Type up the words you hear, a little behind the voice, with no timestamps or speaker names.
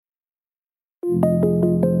Hey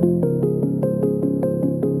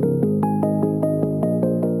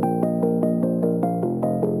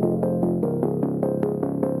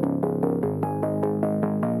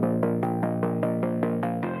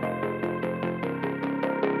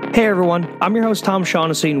everyone, I'm your host Tom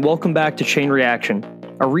Shaughnessy, and welcome back to Chain Reaction,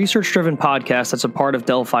 a research-driven podcast that's a part of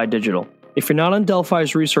Delphi Digital. If you're not on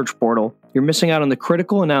Delphi's research portal, you're missing out on the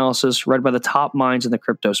critical analysis read by the top minds in the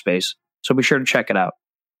crypto space, so be sure to check it out.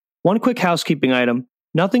 One quick housekeeping item: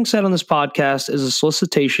 nothing said on this podcast is a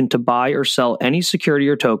solicitation to buy or sell any security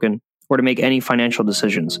or token, or to make any financial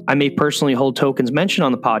decisions. I may personally hold tokens mentioned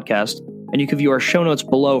on the podcast, and you can view our show notes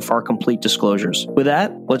below for our complete disclosures. With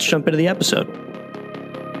that, let's jump into the episode.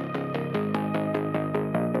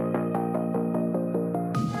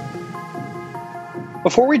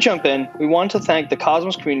 Before we jump in, we want to thank the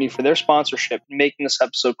Cosmos community for their sponsorship in making this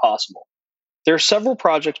episode possible. There are several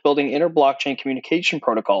projects building inter-blockchain communication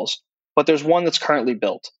protocols, but there's one that's currently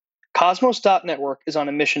built. Cosmos.network is on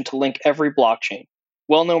a mission to link every blockchain.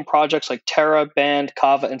 Well-known projects like Terra, Band,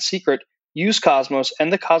 Kava, and Secret use Cosmos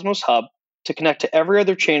and the Cosmos Hub to connect to every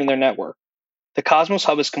other chain in their network. The Cosmos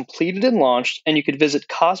Hub is completed and launched, and you could visit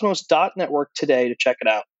cosmos.network today to check it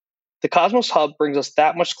out. The Cosmos Hub brings us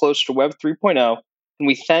that much closer to Web 3.0, and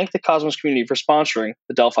we thank the Cosmos community for sponsoring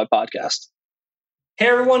the Delphi podcast. Hey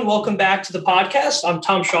everyone, welcome back to the podcast. I'm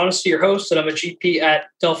Tom Shaughnessy, your host, and I'm a GP at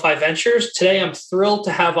Delphi Ventures. Today I'm thrilled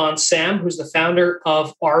to have on Sam, who's the founder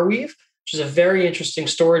of Arweave, which is a very interesting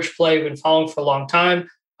storage play we've been following for a long time.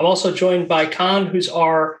 I'm also joined by Khan, who's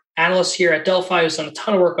our analyst here at Delphi, who's done a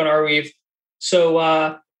ton of work on Arweave.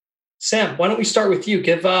 So Sam, why don't we start with you?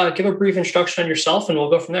 Give a brief introduction on yourself, and we'll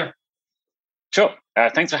go from there. Sure.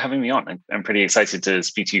 Thanks for having me on. I'm pretty excited to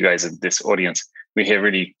speak to you guys in this audience. We hear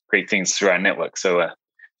really great things through our network, so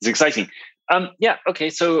it's exciting. Okay.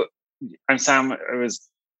 So I'm Sam.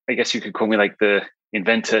 I guess you could call me like the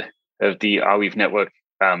inventor of the Arweave network,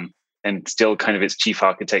 and still kind of its chief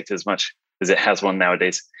architect as much as it has one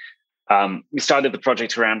nowadays. We started the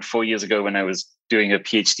project around 4 years ago when I was doing a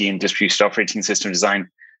PhD in distributed operating system design,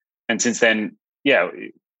 and since then,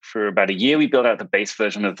 for about a year, we built out the base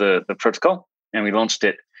version of the protocol. And we launched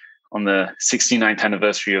it on the 69th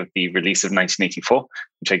anniversary of the release of 1984,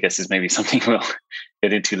 which I guess is maybe something we'll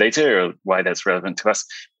get into later, or why that's relevant to us.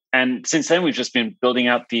 And since then, we've just been building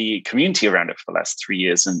out the community around it for the last 3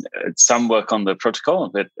 years, and some work on the protocol.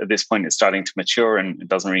 But at this point, it's starting to mature, and it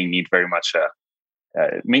doesn't really need very much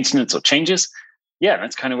maintenance or changes. Yeah,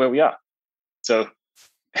 that's kind of where we are. So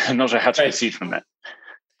I'm not sure how to proceed from that.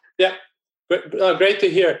 Yeah, great to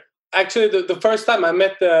hear. Actually, the first time I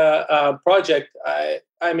met the project, I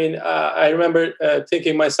remember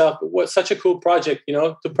thinking myself, "What's such a cool project,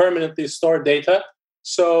 to permanently store data."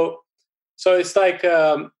 So it's like,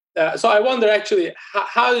 so I wonder actually,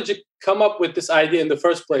 how did you come up with this idea in the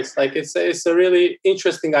first place? Like, it's a really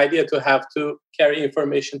interesting idea to have to carry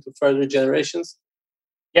information to further generations.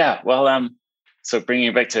 Yeah, well, so bringing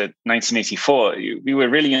it back to 1984, we were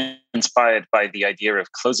really inspired by the idea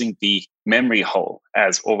of closing the memory hole,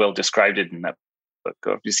 as Orwell described it in that book.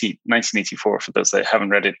 Obviously, 1984, for those that haven't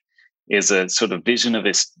read it, is a sort of vision of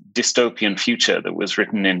this dystopian future that was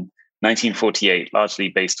written in 1948, largely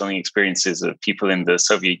based on the experiences of people in the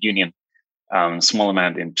Soviet Union, small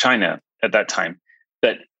amount in China at that time.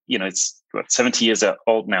 But, it's 70 years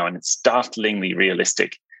old now, and it's startlingly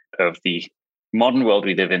realistic of the modern world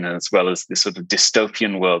we live in, as well as this sort of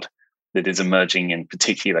dystopian world that is emerging in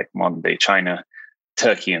particularly like modern day China,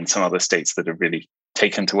 Turkey, and some other states that have really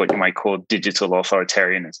taken to what you might call digital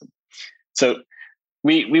authoritarianism. So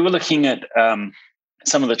we were looking at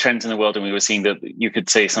some of the trends in the world, and we were seeing that you could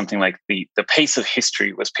say something like the pace of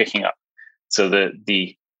history was picking up. So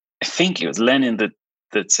I think it was Lenin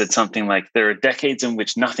that said something like, there are decades in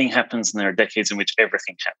which nothing happens, and there are decades in which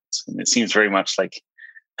everything happens. And it seems very much like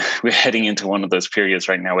we're heading into one of those periods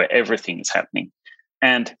right now where everything is happening.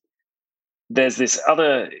 And there's this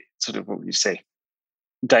other sort of, what would you say,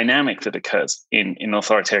 dynamic that occurs in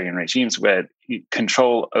authoritarian regimes, where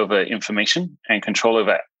control over information and control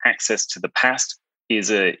over access to the past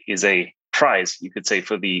is a prize, you could say,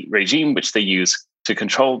 for the regime, which they use to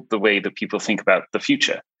control the way that people think about the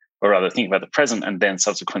future, or rather think about the present, and then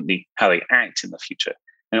subsequently how they act in the future.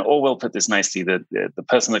 And Orwell put this nicely, that the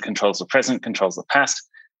person that controls the present controls the past,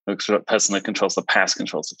 the person that controls the past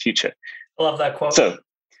controls the future. I love that quote. So,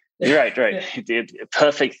 right. It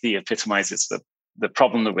perfectly epitomizes the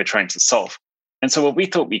problem that we're trying to solve. And so what we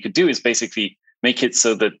thought we could do is basically make it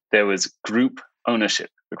so that there was group ownership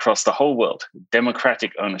across the whole world,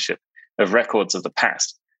 democratic ownership of records of the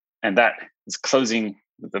past. And that is closing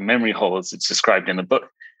the memory hole, as it's described in the book,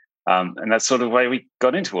 And that's sort of why we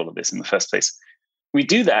got into all of this in the first place. We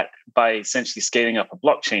do that by essentially scaling up a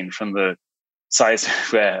blockchain from the size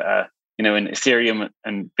where, in Ethereum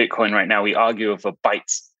and Bitcoin right now, we argue over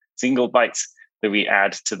bytes, single bytes that we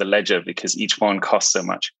add to the ledger because each one costs so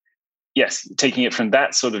much. Yes, taking it from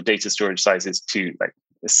that sort of data storage sizes to like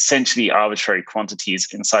essentially arbitrary quantities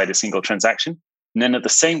inside a single transaction. And then at the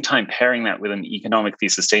same time, pairing that with an economically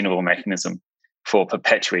sustainable mechanism for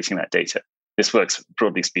perpetuating that data. This works,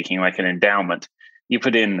 broadly speaking, like an endowment. You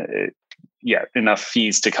put in enough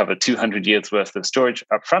fees to cover 200 years worth of storage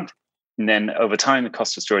upfront. And then over time, the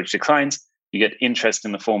cost of storage declines. You get interest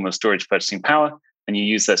in the form of storage purchasing power, and you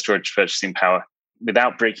use that storage purchasing power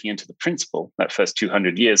without breaking into the principal that first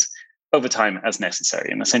 200 years over time as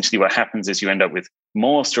necessary. And essentially what happens is you end up with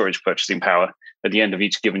more storage purchasing power at the end of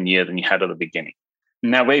each given year than you had at the beginning.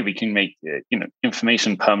 In that way, we can make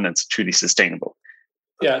information permanence truly sustainable.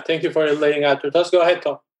 Yeah, thank you for laying out with us. Go ahead,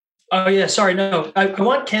 Tom. Oh, yeah, sorry. No, I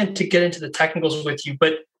want Ken to get into the technicals with you,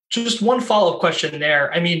 but just one follow-up question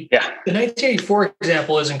there. I mean, the 1984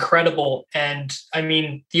 example is incredible. And I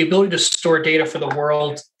mean, the ability to store data for the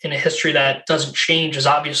world in a history that doesn't change is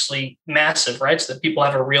obviously massive, right? So that people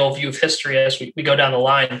have a real view of history as we go down the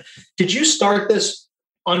line. Did you start this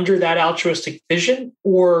under that altruistic vision,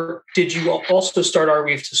 or did you also start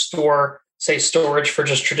Arweave to store, say, storage for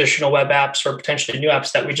just traditional web apps or potentially new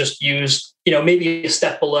apps that we just use, maybe a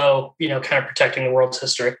step below, kind of protecting the world's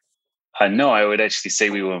history? No, I would actually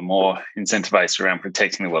say we were more incentivized around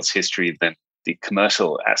protecting the world's history than the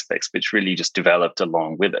commercial aspects, which really just developed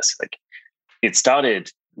along with us. Like, it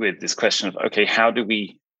started with this question of, okay, how do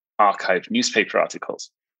we archive newspaper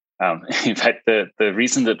articles? In fact, the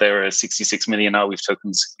reason that there are 66 million Arweave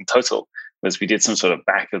tokens in total was we did some sort of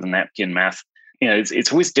back of the napkin math.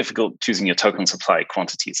 It's always difficult choosing your token supply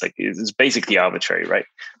quantities. Like, it's basically arbitrary, right?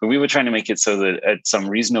 But we were trying to make it so that at some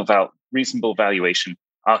reasonable valuation,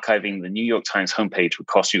 archiving the New York Times homepage would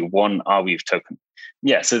cost you one Arweave token.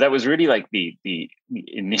 Yeah, so that was really like the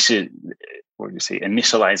initializing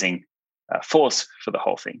force for the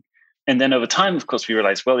whole thing. And then over time, of course, we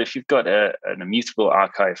realized, well, if you've got an immutable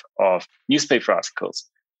archive of newspaper articles,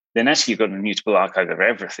 then actually you've got an immutable archive of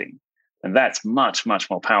everything. And that's much, much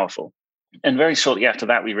more powerful. And very shortly after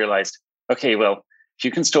that, we realized, okay, well, if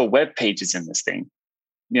you can store web pages in this thing,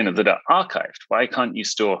 that are archived, why can't you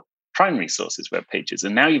store primary sources web pages?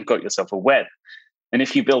 And now you've got yourself a web. And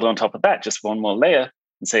if you build on top of that just one more layer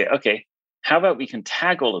and say, okay, how about we can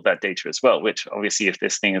tag all of that data as well, which obviously if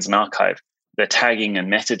this thing is an archive, the tagging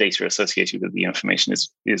and metadata associated with the information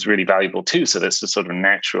is really valuable too. So that's a sort of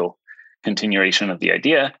natural continuation of the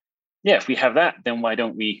idea. Yeah, if we have that, then why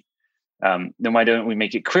don't we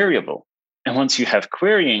make it queryable? And once you have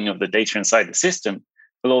querying of the data inside the system,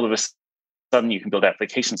 well, all of a sudden you can build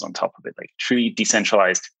applications on top of it, like truly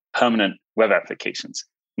decentralized, permanent web applications.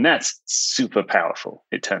 And that's super powerful,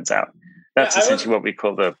 it turns out. That's essentially what we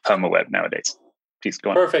call the perma-web nowadays. Please go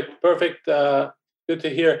on. Perfect. Good to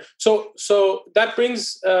hear. So that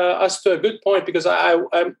brings us to a good point, because I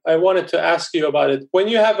wanted to ask you about it. When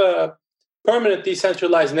you have a permanent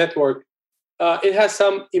decentralized network, it has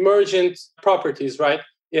some emergent properties, right?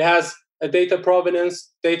 It has a data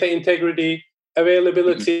provenance, data integrity,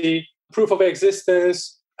 availability, proof of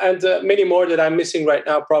existence, and many more that I'm missing right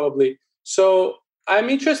now, probably. So I'm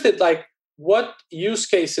interested, like, what use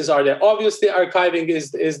cases are there? Obviously, archiving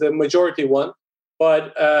is the majority one,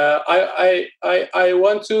 but I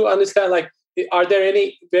want to understand, like, are there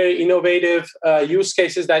any very innovative use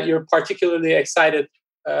cases that you're particularly excited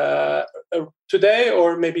today,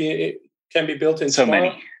 or maybe it can be built in so tomorrow?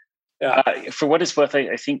 Many. Yeah. For what it's worth,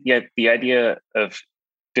 I think the idea of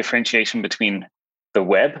differentiation between the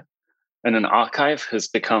web and an archive has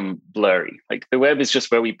become blurry. Like, the web is just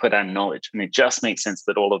where we put our knowledge, and it just makes sense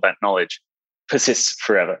that all of that knowledge persists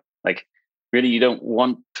forever. Like, really, you don't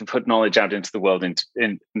want to put knowledge out into the world and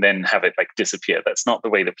then have it like disappear. That's not the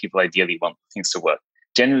way that people ideally want things to work.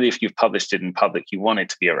 Generally, if you've published it in public, you want it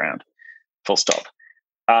to be around. Full stop.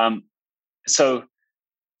 So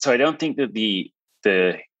I don't think that the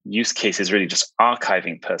use case is really just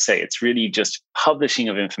archiving per se. It's really just publishing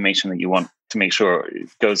of information that you want to make sure it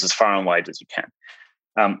goes as far and wide as you can.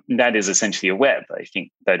 That is essentially a web. I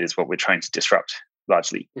think that is what we're trying to disrupt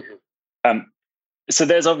largely. Mm-hmm. So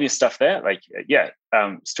there's obvious stuff there, like,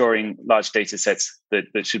 storing large data sets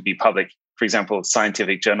that should be public. For example,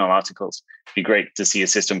 scientific journal articles. It'd be great to see a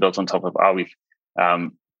system built on top of Arweave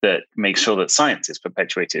that makes sure that science is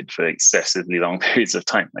perpetuated for excessively long periods of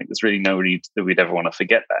time. Like, there's really no reason that we'd ever want to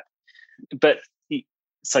forget that. But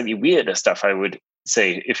slightly weirder stuff, I would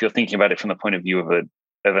say, if you're thinking about it from the point of view of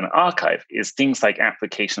an archive, is things like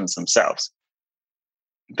applications themselves.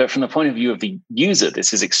 But from the point of view of the user,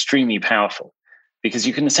 this is extremely powerful because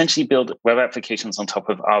you can essentially build web applications on top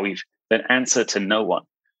of Arweave that answer to no one.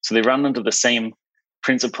 So they run under the same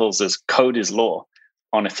principles as code is law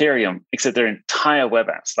on Ethereum, except their entire web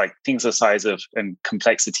apps, like things the size of and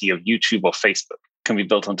complexity of YouTube or Facebook, can be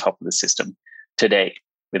built on top of the system today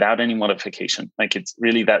without any modification. Like it's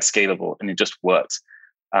really that scalable and it just works.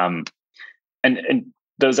 And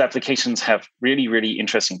those applications have really, really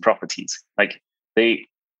interesting properties. Like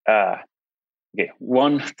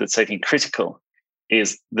one that's I think critical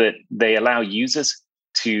is that they allow users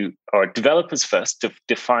to, or developers first, to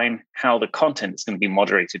define how the content is going to be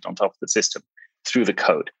moderated on top of the system through the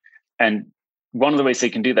code. And one of the ways they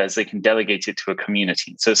can do that is they can delegate it to a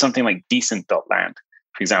community. So something like decent.land,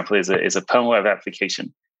 for example, is a perma web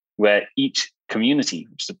application where each community,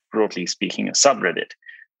 which is broadly speaking a subreddit,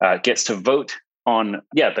 gets to vote on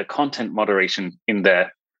the content moderation in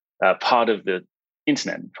their part of the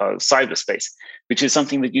internet, part of cyberspace, which is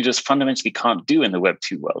something that you just fundamentally can't do in the Web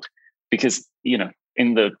 2 world. Because,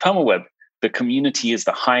 in the perma web, the community is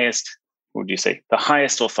the highest, what would you say, the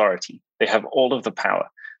highest authority. They have all of the power.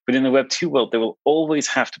 But in the Web 2 world, there will always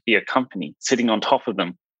have to be a company sitting on top of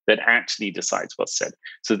them that actually decides what's said.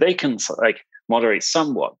 So they can moderate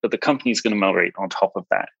somewhat, but the company is going to moderate on top of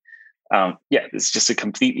that. It's just a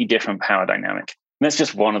completely different power dynamic. And that's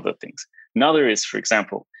just one of the things. Another is, for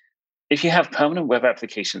example, if you have permanent web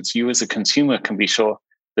applications, you as a consumer can be sure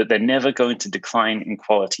that they're never going to decline in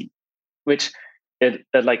quality, which at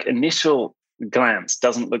initial glance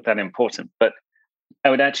doesn't look that important. But I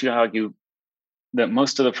would actually argue that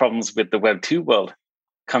most of the problems with the Web 2 world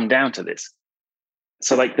come down to this.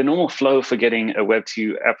 So like the normal flow for getting a Web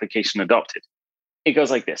 2 application adopted, it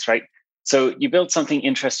goes like this, right? So you build something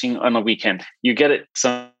interesting on a weekend, you get it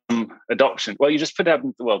some adoption. Well, you just put it out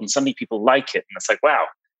into the world and suddenly people like it. And it's like, wow,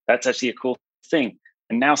 that's actually a cool thing.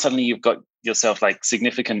 And now suddenly you've got yourself like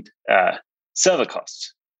significant server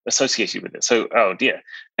costs associated with it. So, oh dear,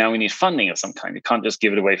 now we need funding of some kind. You can't just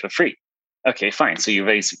give it away for free. Okay, fine. So you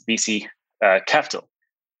raise VC capital.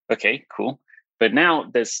 Okay, cool. But now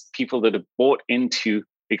there's people that have bought into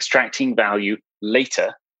extracting value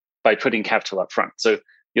later by putting capital up front. So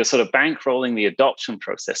you're sort of bankrolling the adoption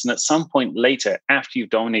process. And at some point later, after you've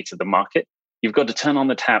dominated the market, you've got to turn on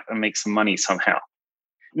the tap and make some money somehow.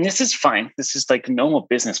 And this is fine. This is like a normal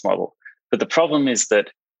business model. But the problem is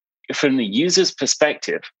that from the user's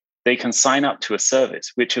perspective, they can sign up to a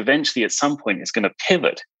service, which eventually at some point is going to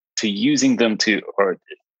pivot to using them or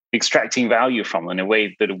extracting value from them in a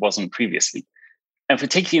way that it wasn't previously. And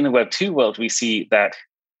particularly in the Web 2 world, we see that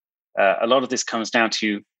a lot of this comes down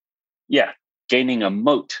to, gaining a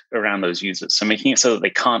moat around those users. So making it so that they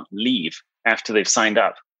can't leave after they've signed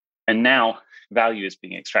up. And now value is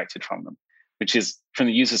being extracted from them, which is, from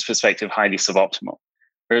the user's perspective, highly suboptimal.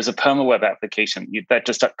 Whereas a perma web application, that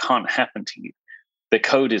just can't happen to you. The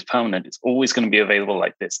code is permanent. It's always going to be available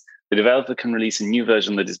like this. The developer can release a new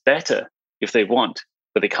version that is better if they want,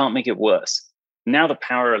 but they can't make it worse. Now the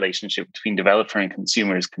power relationship between developer and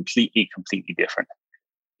consumer is completely different.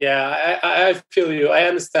 Yeah, I feel you. I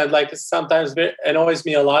understand. Like sometimes it annoys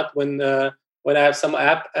me a lot when I have some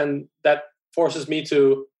app and that forces me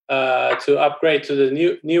to upgrade to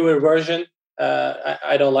the newer version.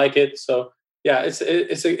 I don't like it. So yeah,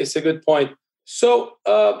 it's a good point. So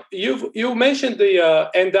you mentioned the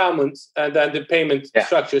endowments and then the payment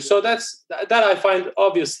structure. So that I find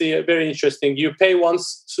obviously very interesting. You pay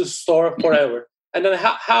once to store forever, and then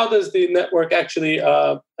how does the network actually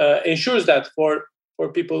ensures that for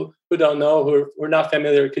people who don't know, who are not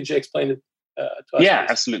familiar? Could you explain it to us? Yeah,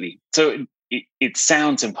 please? absolutely. So it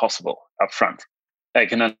sounds impossible up front. I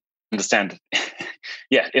can understand.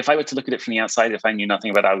 If I were to look at it from the outside, if I knew nothing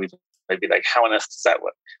about Arweave, I'd be like, how on earth does that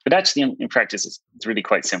work? But actually, in practice, it's really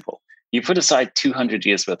quite simple. You put aside 200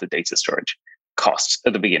 years worth of data storage costs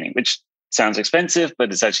at the beginning, which sounds expensive,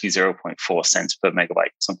 but it's actually 0.4 cents per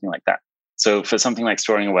megabyte, something like that. So for something like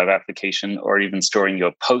storing a web application or even storing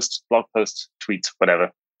your blog posts, tweets, whatever,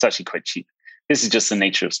 it's actually quite cheap. This is just the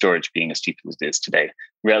nature of storage being as cheap as it is today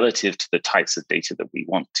relative to the types of data that we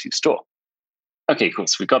want to store. Okay, cool.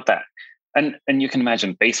 So we got that. And you can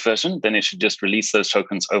imagine base version, then it should just release those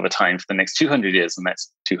tokens over time for the next 200 years, and that's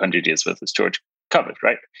 200 years worth of storage covered,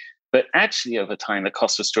 right? But actually, over time, the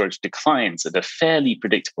cost of storage declines at a fairly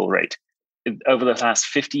predictable rate. Over the last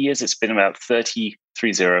 50 years, it's been about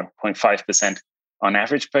 30.5% on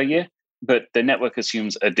average per year, but the network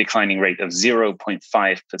assumes a declining rate of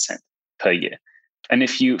 0.5% per year. And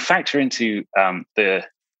if you factor into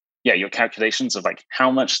your calculations of like how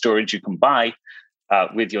much storage you can buy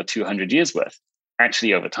with your 200 years worth,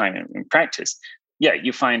 actually over time in practice,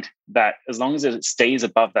 you find that as long as it stays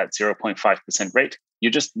above that 0.5% rate, you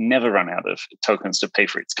just never run out of tokens to pay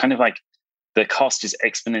for it. It's kind of like the cost is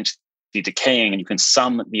exponentially decaying, and you can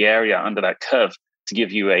sum the area under that curve to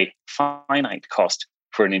give you a finite cost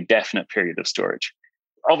for an indefinite period of storage.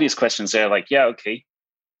 Obvious questions there, like, yeah, okay,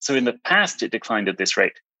 so in the past it declined at this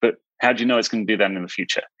rate, but how do you know it's going to do that in the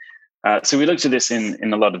future? So we looked at this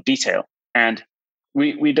in a lot of detail, and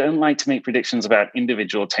we don't like to make predictions about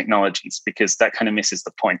individual technologies because that kind of misses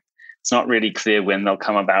the point. It's not really clear when they'll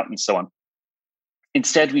come about and so on.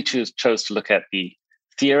 Instead, we chose to look at the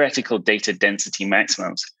theoretical data density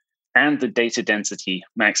maximums and the data density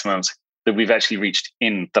maximums that we've actually reached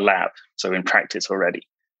in the lab, so in practice already.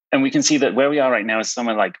 And we can see that where we are right now is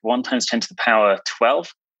somewhere like 1 times 10 to the power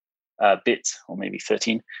 12 bits, or maybe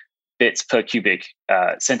 13 bits per cubic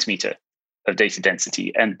centimeter of data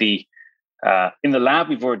density. And in the lab,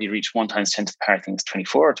 we've already reached 1 times 10 to the power, I think it's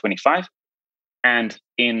 24 or 25. And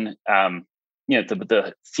in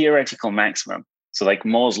the theoretical maximum, so like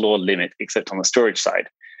Moore's law limit, except on the storage side,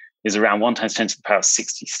 is around 1 times 10 to the power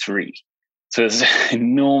 63. So there's an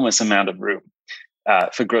enormous amount of room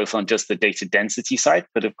for growth on just the data density side.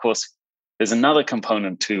 But of course, there's another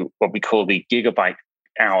component to what we call the gigabyte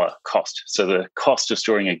hour cost. So the cost of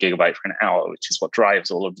storing a gigabyte for an hour, which is what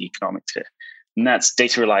drives all of the economics here. And that's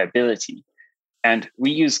data reliability. And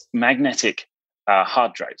we use magnetic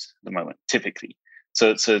hard drives at the moment, typically.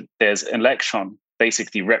 So there's an electron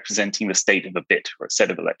basically representing the state of a bit, or a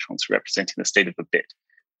set of electrons representing the state of a bit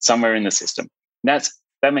somewhere in the system.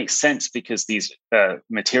 That makes sense because these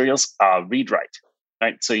materials are read-write,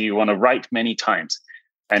 right? So you want to write many times,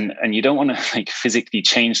 and you don't want to like physically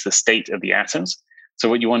change the state of the atoms. So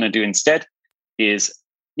what you want to do instead is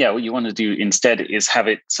have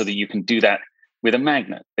it so that you can do that with a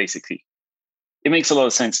magnet, basically. It makes a lot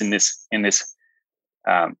of sense in this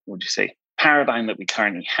paradigm that we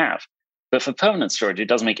currently have. But for permanent storage, it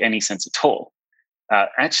doesn't make any sense at all.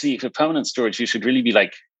 Actually, for permanent storage, you should really be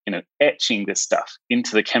like, etching this stuff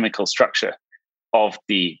into the chemical structure of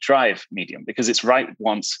the drive medium, because it's write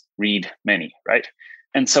once, read many, right?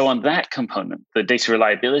 And so on that component, the data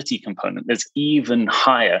reliability component, there's even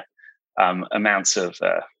higher amounts of,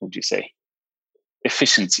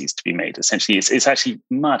 efficiencies to be made. Essentially, it's actually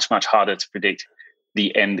much, much harder to predict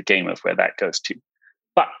the end game of where that goes to.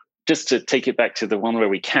 But just to take it back to the one where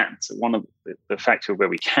we can, so one of the factor where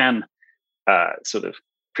we can sort of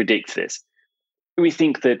predict this, we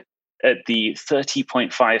think that at the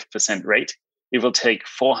 30.5% rate, it will take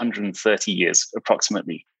 430 years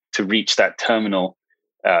approximately to reach that terminal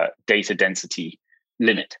data density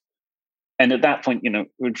limit. And at that point,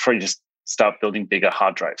 we'd probably just start building bigger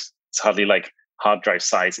hard drives. It's hardly like hard drive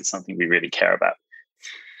size is something we really care about.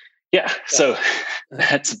 Yeah, so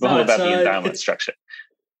that's all about the endowment structure.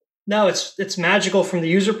 No, it's magical from the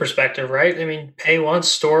user perspective, right? I mean, pay once,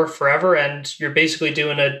 store forever, and you're basically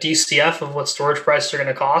doing a DCF of what storage prices are going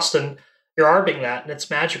to cost, and you're arbing that, and it's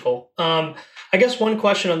magical. I guess one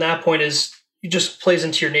question on that point is, it just plays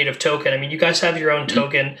into your native token. I mean, you guys have your own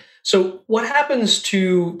token. So what happens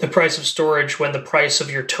to the price of storage when the price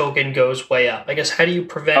of your token goes way up? I guess, how do you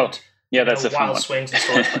prevent that's a wild swings in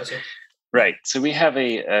storage pricing? Right. So we have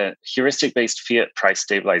a heuristic-based fiat price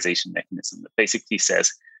stabilization mechanism that basically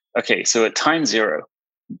says, okay, so at time zero,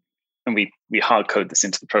 and we hard code this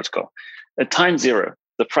into the protocol, at time zero,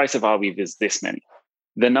 the price of Arweave is this many.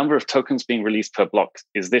 The number of tokens being released per block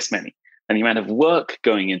is this many. And the amount of work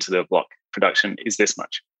going into the block production is this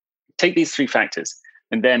much. Take these three factors,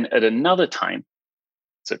 and then at another time,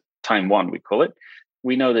 so time one, we call it,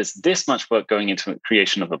 we know there's this much work going into the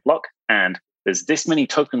creation of a block, and there's this many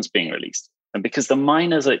tokens being released. And because the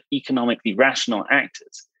miners are economically rational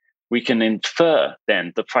actors, we can infer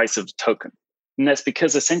then the price of the token. And that's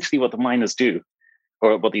because essentially what the miners do,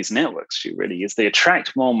 or what these networks do really, is they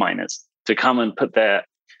attract more miners to come and put their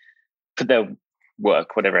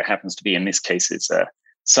work, whatever it happens to be. In this case, it's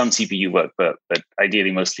some CPU work, but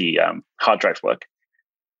ideally mostly hard drive work.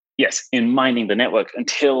 Yes, in mining the network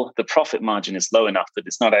until the profit margin is low enough that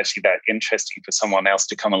it's not actually that interesting for someone else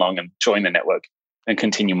to come along and join the network and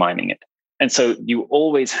continue mining it. And so you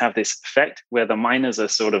always have this effect where the miners are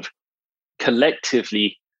sort of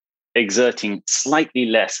collectively exerting slightly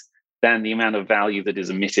less than the amount of value that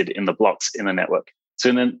is emitted in the blocks in the network.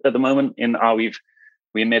 So at the moment in Arweave,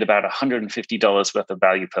 we emit about $150 worth of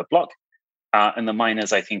value per block. And the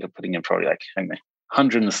miners, I think, are putting in probably like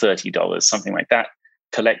 $130, something like that,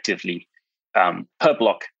 collectively per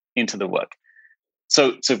block into the work.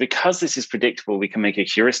 So because this is predictable, we can make a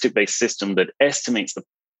heuristic-based system that estimates the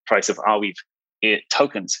price of Arweave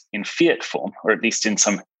tokens in fiat form, or at least in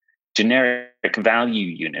some generic value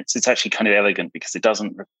units, it's actually kind of elegant because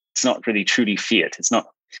it's not really truly fiat. It's not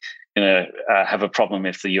going to have a problem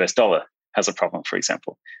if the US dollar has a problem, for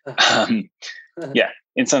example.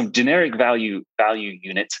 In some generic value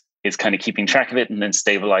unit is kind of keeping track of it and then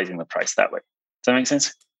stabilizing the price that way. Does that make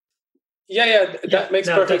sense? Yeah, that makes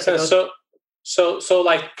perfect sense. So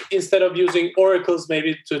like instead of using oracles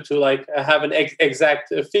maybe to like have an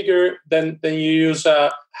exact figure, then you use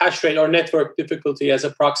hash rate or network difficulty as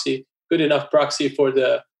a proxy, good enough proxy for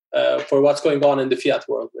the for what's going on in the fiat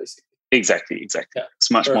world, basically. Exactly. Yeah.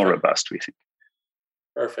 It's much more robust, we think.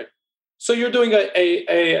 Perfect. So you're doing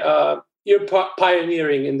you're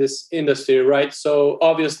pioneering in this industry, right? So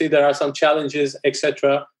obviously there are some challenges,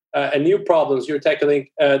 etc., and new problems you're tackling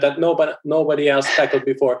that nobody else tackled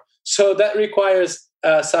before. So that requires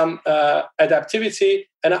some adaptivity.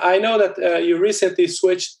 And I know that you recently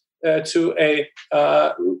switched to a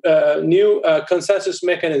new consensus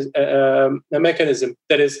mechanism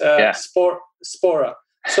that is Spora.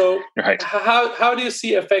 So right. How do you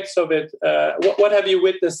see effects of it? What have you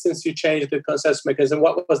witnessed since you changed the consensus mechanism?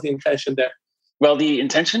 What was the intention there? Well, the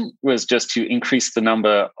intention was just to increase the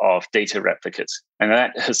number of data replicates. And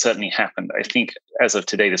that has certainly happened. I think as of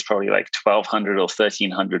today, there's probably like 1,200 or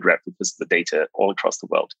 1,300 replicas of the data all across the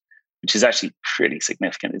world, which is actually pretty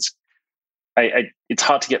significant. It's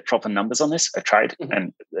hard to get proper numbers on this. I tried,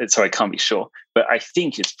 and so I can't be sure. But I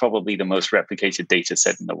think it's probably the most replicated data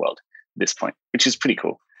set in the world at this point, which is pretty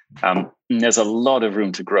cool. And there's a lot of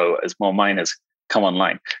room to grow as more miners come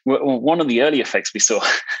online. One of the early effects we saw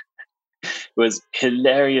was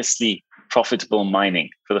hilariously profitable mining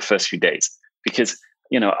for the first few days because,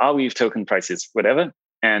 Arweave token prices, whatever,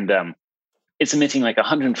 and it's emitting like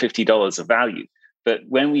 $150 of value. But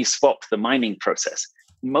when we swapped the mining process,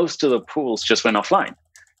 most of the pools just went offline.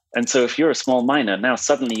 And so if you're a small miner, now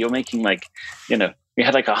suddenly you're making we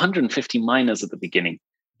had like 150 miners at the beginning.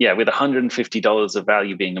 Yeah, with $150 of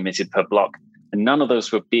value being emitted per block. And none of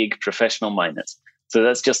those were big professional miners. So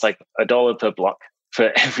that's just like $1 per block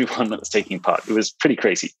for everyone that was taking part. It was pretty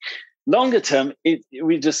crazy. Longer term,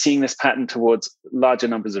 we're just seeing this pattern towards larger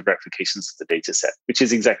numbers of replications of the data set, which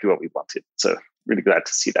is exactly what we wanted. So really glad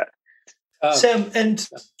to see that. Sam, and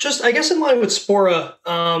just I guess in line with Spora,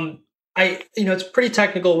 it's pretty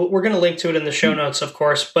technical. We're going to link to it in the show notes, of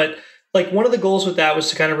course, but like one of the goals with that was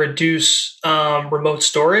to kind of reduce remote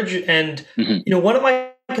storage. And one of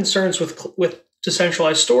my concerns with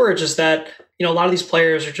decentralized storage is that a lot of these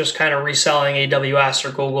players are just kind of reselling AWS or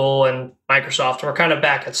Google and Microsoft, and we're kind of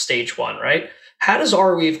back at stage one, right? How does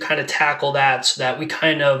Arweave kind of tackle that so that we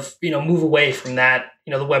kind of move away from that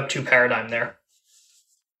the Web 2 paradigm there?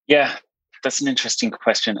 Yeah, that's an interesting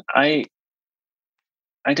question. I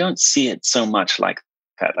don't see it so much like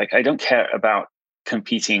that. Like I don't care about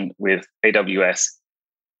competing with AWS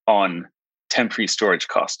on temporary storage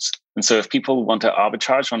costs. And so if people want to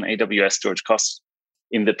arbitrage on AWS storage costs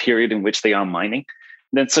in the period in which they are mining,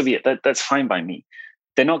 then so be it. That's fine by me.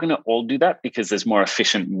 They're not going to all do that because there's more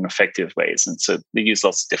efficient and effective ways. And so they use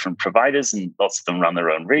lots of different providers and lots of them run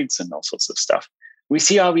their own rigs and all sorts of stuff. We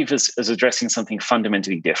see Arweave as addressing something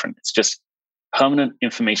fundamentally different. It's just permanent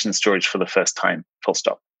information storage for the first time, full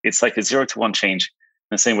stop. It's like a 0-to-1 change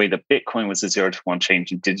in the same way that Bitcoin was a 0-to-1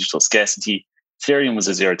 change in digital scarcity. Ethereum was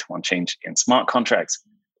a 0-to-1 change in smart contracts.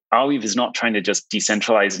 Arweave is not trying to just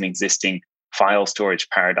decentralize an existing file storage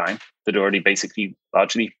paradigm that already basically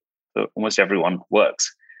largely almost everyone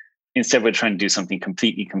works. Instead, we're trying to do something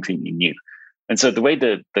completely new. And so the way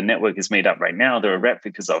the network is made up right now, there are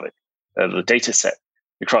replicas of it, the data set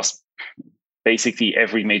across basically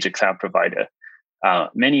every major cloud provider,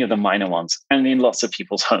 many of the minor ones, and in lots of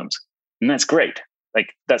people's homes. And that's great.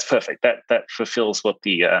 Like that's perfect. That fulfills what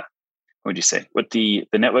the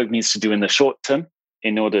network needs to do in the short term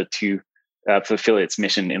in order to fulfill its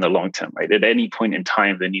mission in the long term, right? At any point in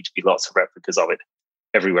time, there need to be lots of replicas of it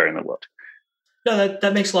everywhere in the world. No,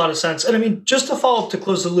 that makes a lot of sense. And I mean, just to follow up to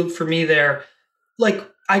close the loop for me there, like,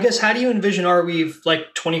 I guess, how do you envision Arweave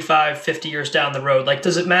like 25, 50 years down the road? Like,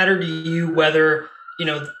 does it matter to you whether,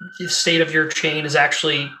 the state of your chain is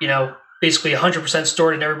actually, basically 100%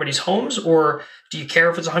 stored in everybody's homes? Or do you care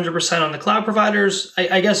if it's 100% on the cloud providers?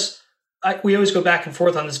 I guess we always go back and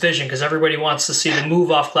forth on this vision because everybody wants to see the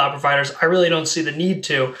move off cloud providers. I really don't see the need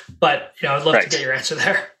to, but, I'd love to get your answer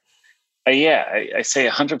there. I say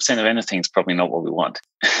 100% of anything is probably not what we want,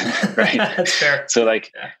 right? That's fair. So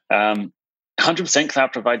 100%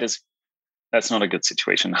 cloud providers, that's not a good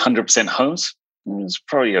situation. 100% homes is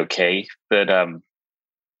probably okay. But I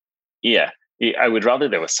would rather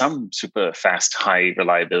there was some super fast, high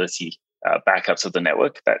reliability backups of the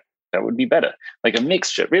network. That would be better. Like a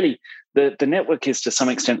mixture. Really, the network is to some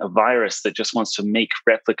extent a virus that just wants to make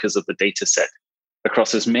replicas of the data set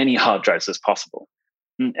across as many hard drives as possible.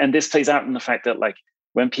 And this plays out in the fact that like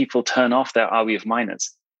when people turn off their Arweave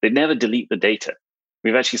miners, they never delete the data.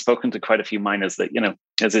 We've actually spoken to quite a few miners that,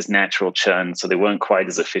 there's this natural churn, so they weren't quite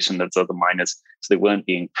as efficient as other miners, so they weren't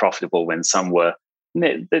being profitable when some were.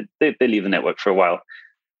 They leave the network for a while.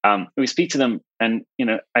 We speak to them, and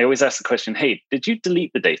I always ask the question, "Hey, did you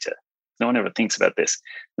delete the data?" No one ever thinks about this.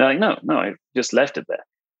 They're like, "No, I just left it there."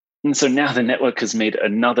 And so now the network has made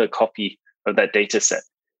another copy of that data set.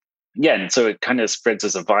 Yeah, and so it kind of spreads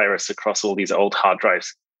as a virus across all these old hard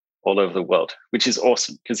drives all over the world, which is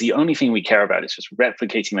awesome because the only thing we care about is just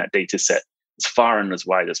replicating that data set as far and as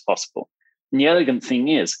wide as possible. And the elegant thing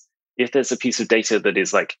is, if there's a piece of data that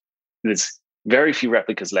is like, there's very few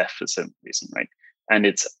replicas left for some reason, right? And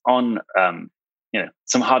it's on,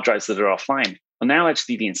 some hard drives that are offline. Well, now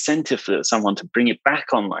actually the incentive for someone to bring it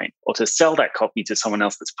back online or to sell that copy to someone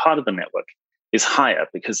else that's part of the network is higher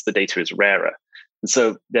because the data is rarer. And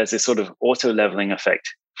so there's this sort of auto leveling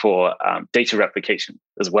effect for data replication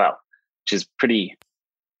as well, which is pretty,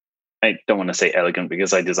 I don't want to say elegant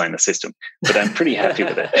because I designed the system, but I'm pretty happy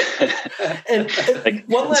with it. and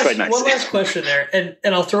one last question there,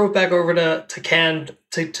 and I'll throw it back over to Can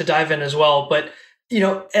to dive in as well. But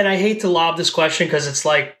and I hate to lob this question because it's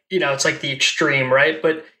like it's like the extreme, right?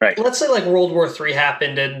 But let's say like World War III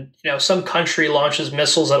happened, and some country launches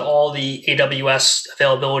missiles at all the AWS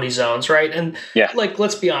availability zones, right? And like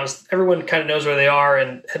let's be honest, everyone kind of knows where they are,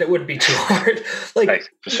 and it wouldn't be too hard. Like,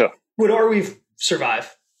 for sure. Would Arweave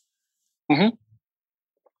survive? Mm-hmm.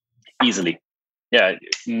 Easily, yeah,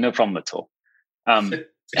 no problem at all.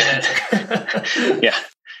 Yeah,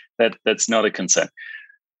 that's not a concern.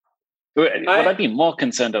 What I'd be more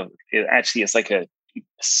concerned of actually is like a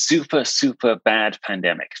super, super bad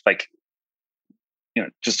pandemic, like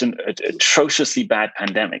just an atrociously bad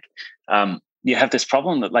pandemic. You have this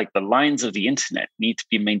problem that like the lines of the internet need to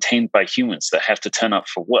be maintained by humans that have to turn up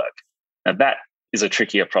for work. Now that is a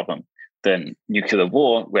trickier problem than nuclear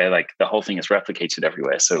war, where like the whole thing is replicated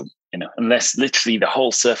everywhere. So unless literally the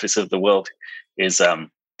whole surface of the world is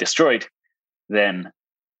destroyed, then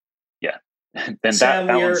then Sam,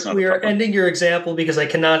 that we are ending your example because I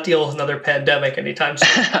cannot deal with another pandemic anytime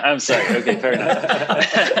soon. I'm sorry. Okay, fair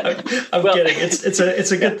enough. I'm kidding.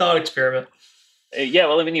 It's a good thought experiment. Yeah,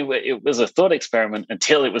 well, I mean, it was a thought experiment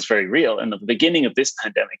until it was very real. And at the beginning of this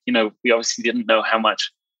pandemic, we obviously didn't know how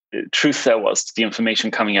much truth there was to the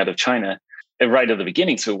information coming out of China right at the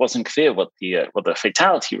beginning. So it wasn't clear what the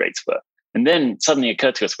fatality rates were. And then suddenly it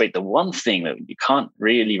occurred to us, wait, the one thing that you can't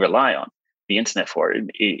really rely on the internet for it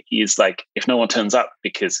is like if no one turns up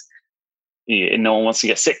because no one wants to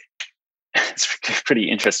get sick. It's pretty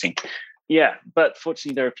interesting. Yeah, but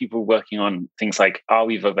fortunately there are people working on things like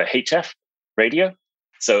Arweave over HF radio,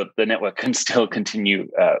 so the network can still continue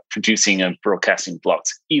producing and broadcasting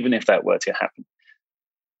blocks even if that were to happen.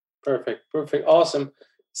 Perfect, awesome.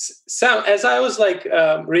 Sam, as I was like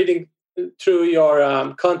reading through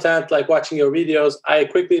your content, like watching your videos, I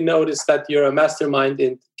quickly noticed that you're a mastermind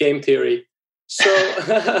in game theory.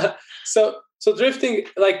 So, so drifting,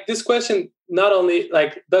 like this question not only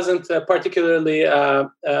like doesn't particularly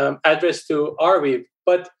address to Arweave,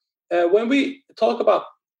 but when we talk about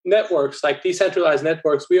networks, like decentralized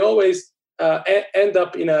networks, we always end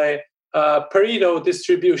up in a Pareto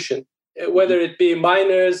distribution, whether it be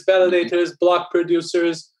miners, validators, block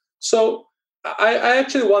producers. So I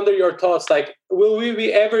actually wonder your thoughts. Like, will we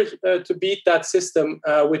be ever to beat that system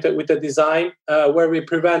with a design where we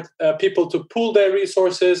prevent people to pool their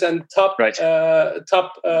resources and top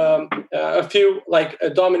a few, like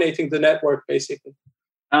dominating the network, basically?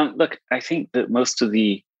 Look, I think that most of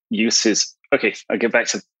the uses. Okay, I'll get back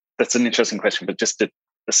to that's an interesting question, but just a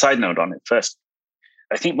side note on it first.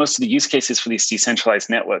 I think most of the use cases for these decentralized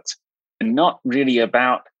networks are not really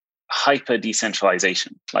about hyper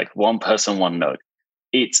decentralization, like one person, one node.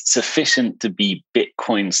 It's sufficient to be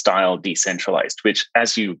Bitcoin style decentralized, which,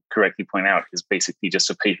 as you correctly point out, is basically just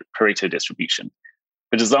a Pareto distribution.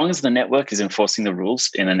 But as long as the network is enforcing the rules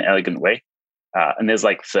in an elegant way, and there's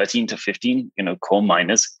like 13 to 15, core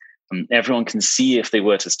miners, everyone can see if they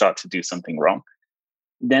were to start to do something wrong,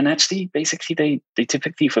 then actually, basically, they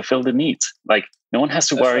typically fulfill the needs. Like no one has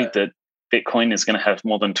to worry that Bitcoin is going to have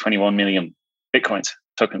more than 21 million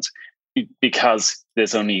tokens, because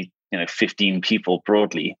there's only 15 people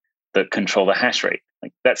broadly that control the hash rate.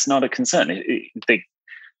 Like that's not a concern.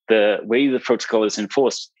 The way the protocol is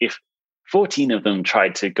enforced, if 14 of them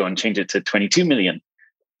tried to go and change it to 22 million,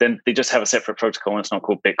 then they just have a separate protocol and it's not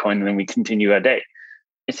called Bitcoin, and then we continue our day.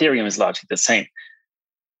 Ethereum is largely the same,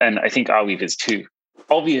 and I think Arweave is too.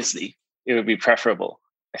 Obviously, it would be preferable,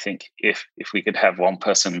 I think, if we could have one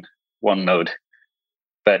person, one node.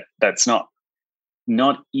 But that's not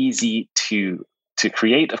easy to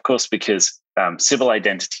create, of course, because civil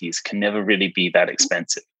identities can never really be that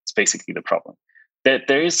expensive. It's basically the problem.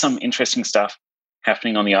 There is some interesting stuff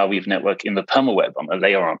happening on the Arweave network in the permaweb, on the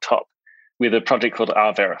layer on top, with a project called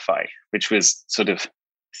rverify, which was sort of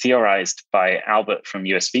theorized by Albert from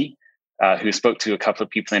USV, who spoke to a couple of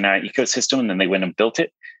people in our ecosystem, and then they went and built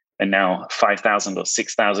it. And now 5,000 or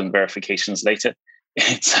 6,000 verifications later,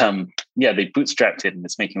 it's they bootstrapped it, and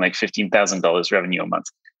it's making like $15,000 revenue a month.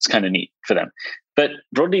 It's kind of neat for them. But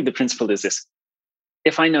broadly, the principle is this: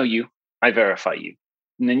 if I know you, I verify you,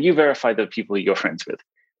 and then you verify the people you're friends with,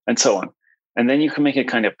 and so on. And then you can make a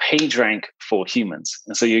kind of page rank for humans,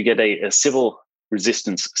 and so you get a civil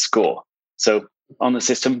resistance score. So on the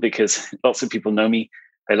system, because lots of people know me,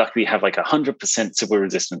 I luckily have like 100% civil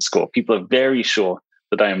resistance score. People are very sure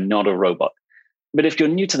that I am not a robot. But if you're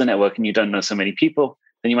new to the network and you don't know so many people,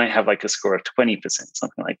 then you might have like a score of 20%,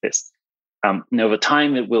 something like this. And over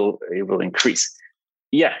time, it will increase.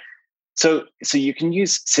 Yeah. So you can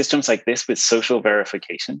use systems like this with social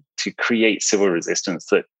verification to create civil resistance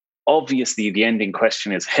that obviously the ending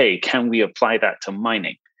question is, hey, can we apply that to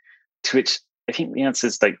mining? To which I think the answer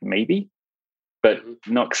is like maybe, but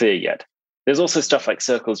not clear yet. There's also stuff like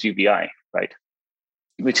Circle's UBI, right?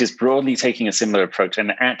 Which is broadly taking a similar approach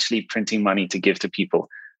and actually printing money to give to people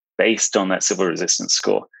based on that civil resistance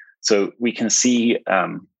score. So we can see,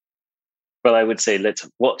 I would say let's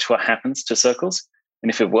watch what happens to Circles.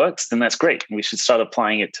 And if it works, then that's great. And we should start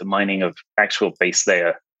applying it to mining of actual base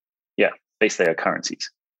layer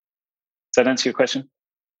currencies. Does that answer your question?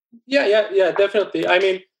 Yeah, definitely. I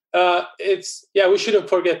mean, we shouldn't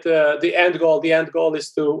forget the end goal. The end goal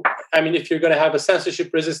is to, if you're going to have a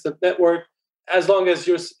censorship-resistant network, as long as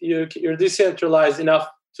you're decentralized enough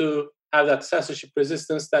to have that censorship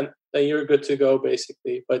resistance, then you're good to go,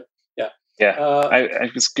 basically. But I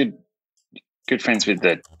was good friends with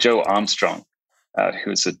Joe Armstrong,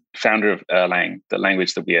 who was the founder of Erlang, the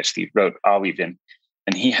language that we actually wrote Arweave in,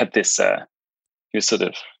 and he had this. He was sort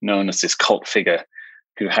of known as this cult figure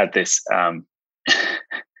who had this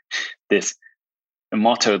this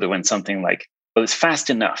motto that went something like, "Well, it's fast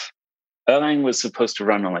enough." Erlang was supposed to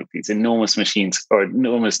run on like these enormous machines or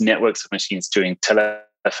enormous networks of machines doing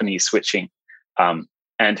telephony switching.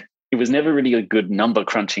 And it was never really a good number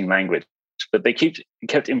crunching language, but they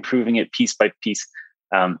kept improving it piece by piece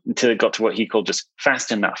until it got to what he called just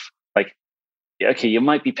fast enough. Like, okay, you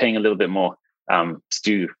might be paying a little bit more to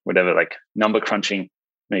do whatever, like number crunching,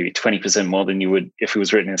 maybe 20% more than you would if it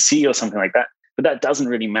was written in C or something like that. But that doesn't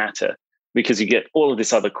really matter because you get all of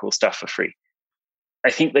this other cool stuff for free. I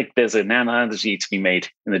think like there's an analogy to be made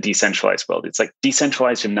in the decentralized world. It's like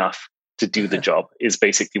decentralized enough to do the job is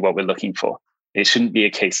basically what we're looking for. It shouldn't be a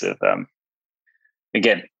case of,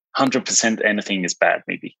 again, 100% anything is bad,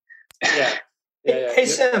 maybe. Yeah. Hey,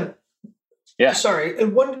 Sam. Yeah. Sorry.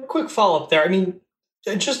 One quick follow-up there. I mean,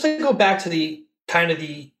 just to go back to the kind of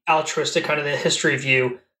the altruistic, kind of the history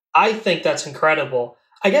view, I think that's incredible.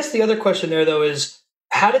 I guess the other question there, though, is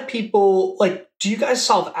how did people, like, do you guys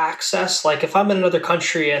solve access? Like, if I'm in another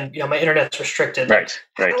country and, my internet's restricted,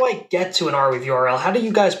 how do I get to an Arweave URL? How do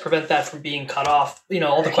you guys prevent that from being cut off?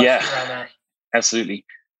 All the questions around that. Absolutely.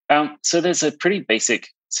 So there's a pretty basic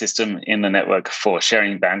system in the network for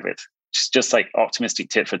sharing bandwidth, which is just like optimistic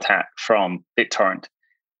tit for tat from BitTorrent,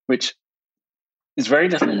 which is very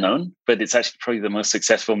little known, but it's actually probably the most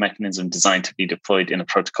successful mechanism designed to be deployed in a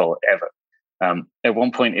protocol ever. At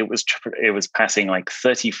one point, it was passing like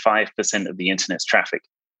 35% of the internet's traffic.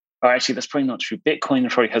 Oh, actually, that's probably not true. Bitcoin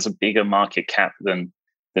probably has a bigger market cap than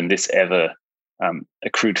this ever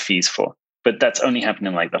accrued fees for. But that's only happened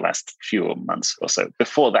in like the last few months or so.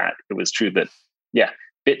 Before that, it was true that,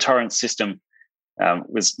 BitTorrent's system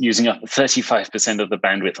was using up 35% of the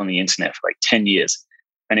bandwidth on the internet for like 10 years.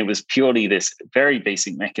 And it was purely this very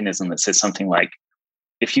basic mechanism that says something like,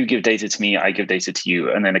 if you give data to me, I give data to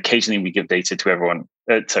you. And then occasionally we give data to everyone.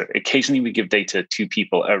 Occasionally we give data to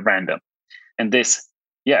people at random. And this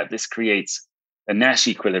creates a Nash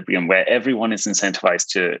equilibrium where everyone is incentivized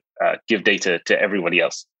to give data to everybody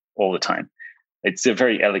else all the time. It's a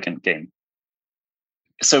very elegant game.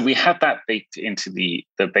 So we have that baked into the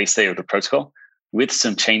base layer of the protocol with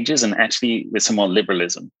some changes and actually with some more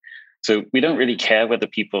liberalism. So we don't really care whether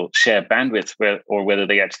people share bandwidth or whether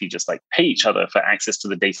they actually just like pay each other for access to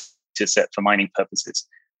the data set for mining purposes.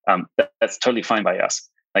 That's totally fine by us.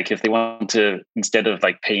 Like if they want to, instead of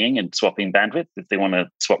like paying and swapping bandwidth, if they want to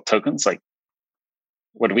swap tokens, like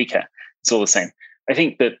what do we care? It's all the same. I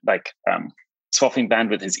think that like swapping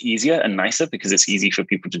bandwidth is easier and nicer because it's easy for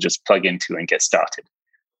people to just plug into and get started.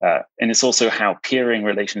 And it's also how peering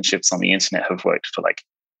relationships on the internet have worked for like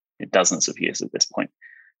dozens of years at this point.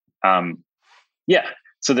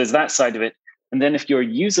 So there's that side of it. And then if you're a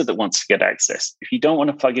user that wants to get access, if you don't want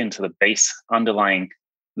to plug into the base underlying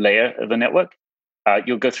layer of the network,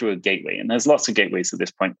 you'll go through a gateway. And there's lots of gateways at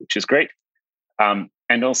this point, which is great.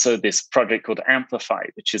 And also this project called Amplify,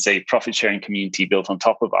 which is a profit-sharing community built on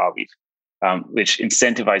top of Arweave, which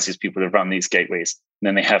incentivizes people to run these gateways. And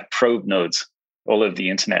then they have probe nodes all over the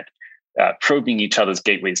internet, probing each other's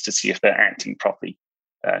gateways to see if they're acting properly.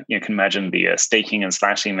 You can imagine the staking and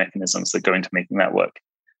slashing mechanisms that go into making that work.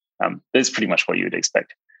 That's pretty much what you would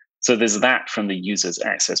expect. So there's that from the user's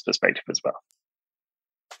access perspective as well.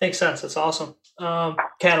 Makes sense. That's awesome.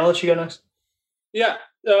 Ken, I'll let you go next. Yeah.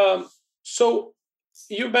 So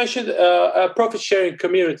you mentioned a profit-sharing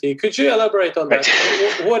community. Could you elaborate on that?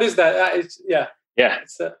 Right. What is that?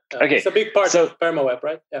 It's a big part of PermaWeb,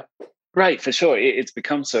 right? Yeah. Right, for sure. It's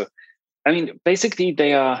become so. I mean, basically,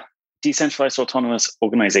 they are decentralized autonomous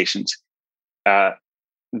organizations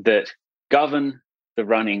that govern the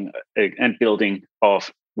running and building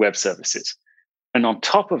of web services. And on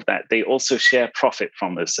top of that, they also share profit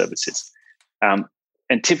from those services. And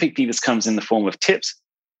typically, this comes in the form of tips.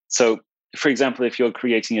 So, for example, if you're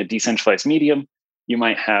creating a decentralized medium, you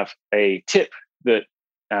might have a tip that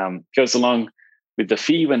goes along with the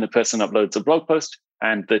fee when the person uploads a blog post,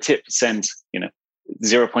 and the tip sends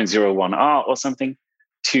 0.01 R or something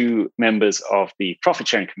to members of the profit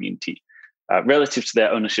sharing community relative to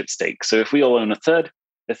their ownership stake. So if we all own a third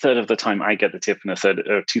of the time I get the tip, and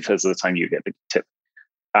 2/3 of the time you get the tip.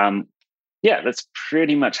 That's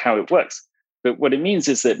pretty much how it works. But what it means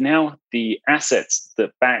is that now the assets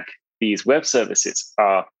that back these web services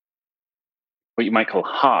are what you might call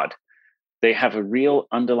hard. They have a real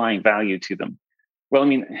underlying value to them. Well, I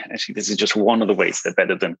mean, actually, this is just one of the ways they're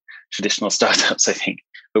better than traditional startups, I think.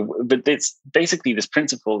 But it's basically this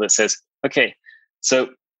principle that says, okay, so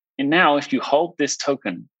now if you hold this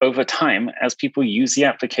token over time, as people use the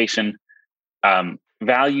application,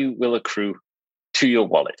 value will accrue to your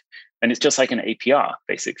wallet. And it's just like an APR,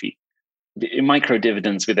 basically. Micro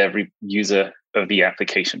dividends with every user of the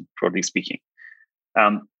application, broadly speaking.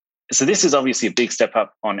 So this is obviously a big step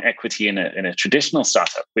up on equity in a traditional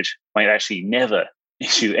startup, which might actually never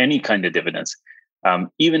issue any kind of dividends,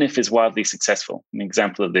 even if it's wildly successful. An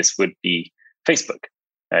example of this would be Facebook.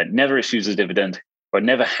 Never issues a dividend, or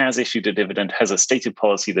never has issued a dividend, has a stated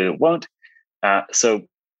policy that it won't. So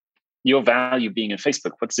your value being in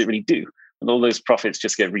Facebook, what does it really do? And all those profits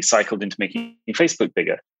just get recycled into making Facebook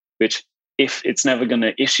bigger, which if it's never going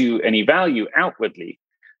to issue any value outwardly,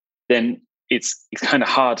 then it's kind of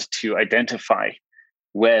hard to identify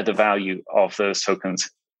where the value of those tokens,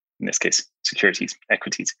 in this case, securities,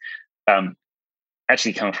 equities,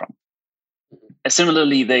 actually come from.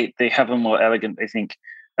 Similarly, they have a more elegant, I think,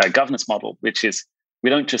 governance model, which is we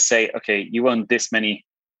don't just say, okay, you own this many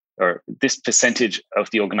or this percentage of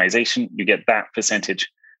the organization, you get that percentage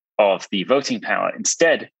of the voting power.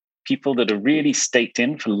 Instead, people that are really staked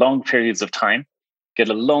in for long periods of time get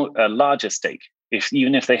a larger stake,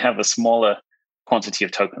 even if they have a smaller quantity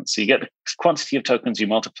of tokens. So you get the quantity of tokens, you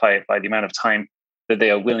multiply it by the amount of time that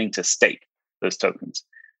they are willing to stake those tokens.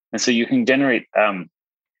 And so you can generate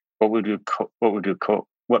what we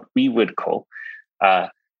would call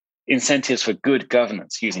incentives for good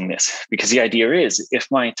governance using this. Because the idea is, if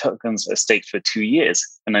my tokens are staked for 2 years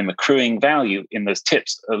and I'm accruing value in those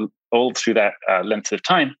tips all through that length of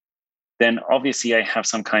time, then obviously I have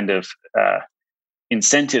some kind of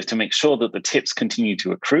incentive to make sure that the tips continue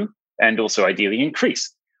to accrue and also ideally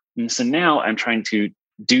increase. And so now I'm trying to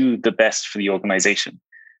do the best for the organization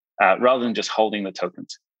rather than just holding the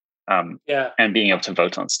tokens and being able to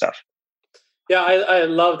vote on stuff. Yeah, I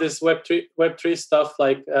love this Web3 stuff.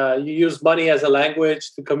 Like you use money as a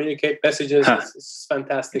language to communicate messages. It's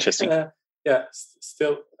fantastic. Interesting.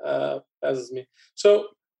 Still passes me. So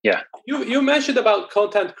you mentioned about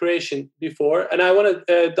content creation before, and I want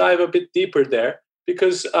to dive a bit deeper there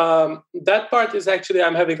because that part is actually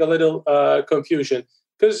I'm having a little confusion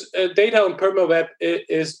because data on PermaWeb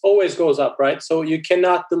is always goes up, right? So you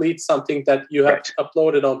cannot delete something that you have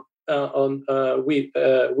uploaded on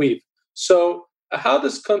Weave. So how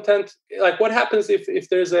does content, like what happens if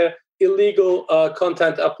there's a illegal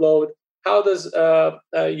content upload? How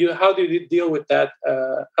do you deal with that?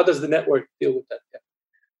 How does the network deal with that?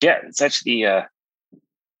 Yeah, it's actually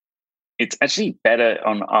better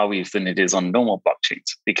on Arweave than it is on normal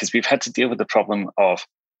blockchains because we've had to deal with the problem of,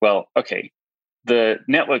 well, okay, the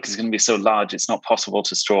network is going to be so large, it's not possible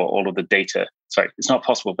to store all of the data. Sorry, it's not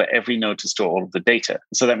possible for every node to store all of the data.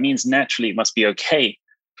 So that means naturally it must be okay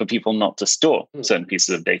for people not to store certain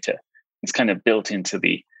pieces of data. It's kind of built into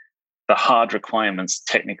the hard requirements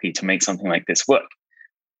technically to make something like this work.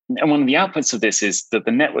 And one of the outputs of this is that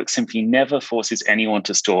the network simply never forces anyone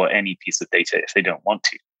to store any piece of data if they don't want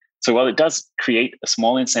to. So while it does create a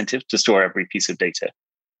small incentive to store every piece of data,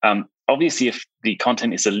 obviously if the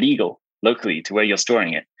content is illegal locally to where you're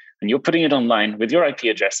storing it, and you're putting it online with your IP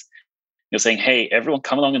address, you're saying, hey, everyone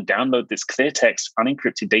come along and download this clear text,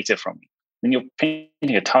 unencrypted data from me. Then you're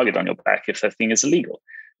painting a target on your back if that thing is illegal,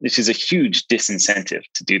 which is a huge disincentive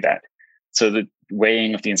to do that. So the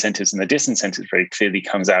weighing of the incentives and the disincentives very clearly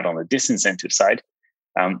comes out on the disincentive side,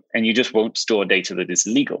 and you just won't store data that is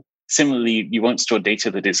illegal. Similarly, you won't store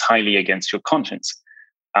data that is highly against your conscience.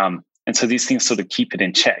 And so these things sort of keep it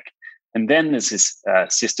in check. And then there's this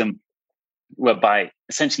system whereby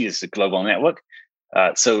essentially it's a global network.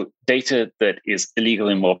 So data that is illegal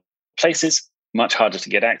in more places, much harder to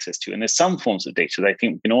get access to. And there's some forms of data that I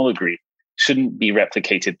think we can all agree shouldn't be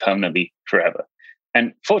replicated permanently forever.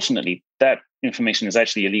 And fortunately, that information is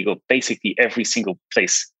actually illegal basically every single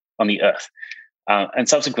place on the earth. And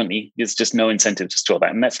subsequently, there's just no incentive to store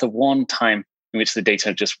that. And that's the one time in which the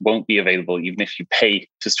data just won't be available, even if you pay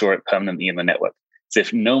to store it permanently in the network. So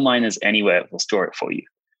if no miners anywhere will store it for you.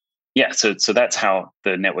 Yeah, so that's how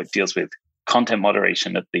the network deals with content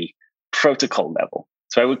moderation at the protocol level.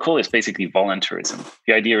 So I would call this basically voluntarism.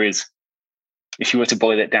 The idea is, if you were to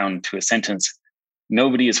boil it down to a sentence,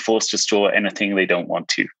 nobody is forced to store anything they don't want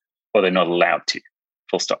to, or they're not allowed to,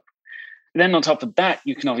 full stop. Then on top of that,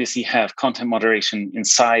 you can obviously have content moderation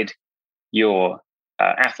inside your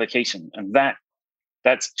application. And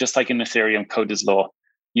that's just like in Ethereum Coder's Law.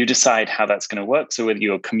 You decide how that's going to work. So whether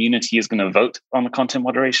your community is going to vote on the content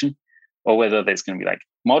moderation, or whether there's going to be like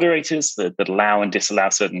moderators that allow and disallow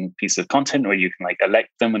certain pieces of content, or you can like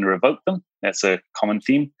elect them and revoke them. That's a common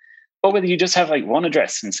theme. Or whether you just have like one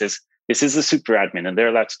address and says, this is the super admin and they're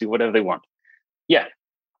allowed to do whatever they want. Yeah,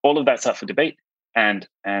 all of that's up for debate. And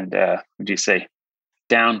would you say,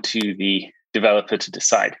 down to the developer to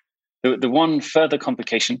decide. The one further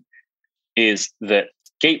complication is that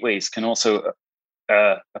gateways can also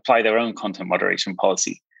apply their own content moderation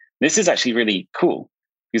policy. This is actually really cool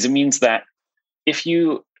because it means that if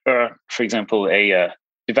you are, for example, a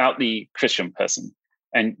devoutly Christian person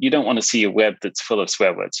and you don't want to see a web that's full of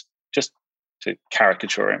swear words, just to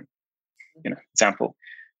caricature an example,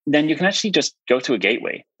 then you can actually just go to a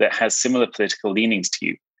gateway that has similar political leanings to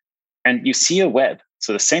you. And you see a web.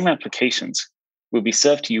 So the same applications will be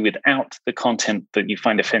served to you without the content that you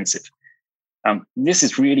find offensive. This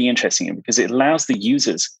is really interesting because it allows the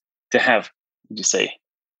users to have,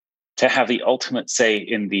 the ultimate say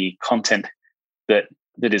in the content that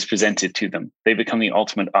is presented to them. They become the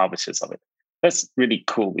ultimate arbiters of it. That's really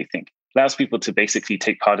cool, we think. Allows people to basically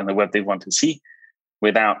take part in the web they want to see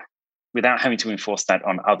without having to enforce that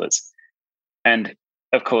on others. And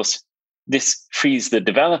of course, this frees the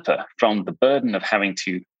developer from the burden of having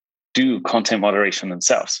to do content moderation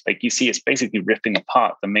themselves. Like you see, it's basically ripping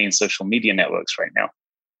apart the main social media networks right now.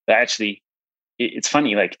 But actually, it's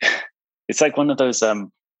funny. Like it's like one of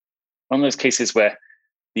those cases where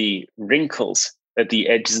the wrinkles at the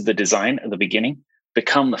edges of the design at the beginning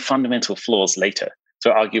become the fundamental flaws later.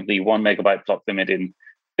 So arguably 1 megabyte block limit in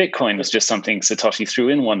Bitcoin was just something Satoshi threw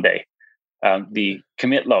in one day. The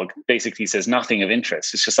commit log basically says nothing of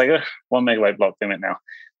interest. It's just like 1 megabyte block limit now.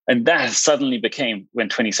 And that suddenly became, when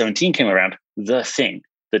 2017 came around, the thing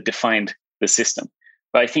that defined the system.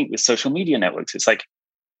 But I think with social media networks, it's like,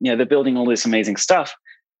 they're building all this amazing stuff,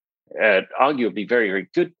 arguably very, very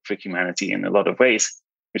good for humanity in a lot of ways,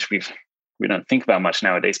 which we don't think about much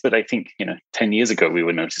nowadays. But I think, 10 years ago, we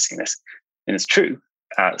were noticing this. And it's true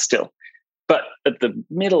still. But at the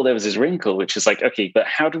middle, there was this wrinkle, which is like, okay, but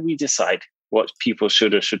how do we decide what people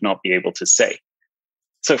should or should not be able to say?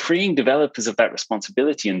 So freeing developers of that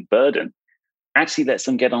responsibility and burden actually lets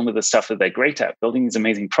them get on with the stuff that they're great at, building these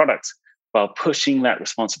amazing products, while pushing that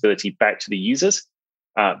responsibility back to the users,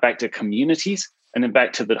 back to communities, and then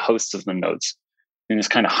back to the hosts of the nodes in this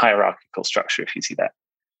kind of hierarchical structure, if you see that.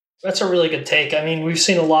 That's a really good take. I mean, we've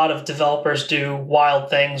seen a lot of developers do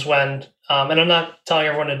wild things when, and I'm not telling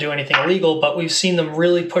everyone to do anything illegal, but we've seen them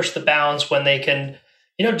really push the bounds when they can,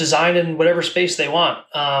 design in whatever space they want,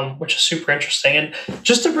 which is super interesting. And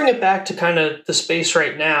just to bring it back to kind of the space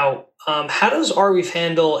right now, how does Arweave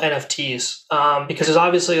handle NFTs? Because there's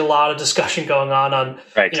obviously a lot of discussion going on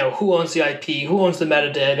right. Who owns the IP, who owns the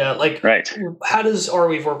metadata. Right. How does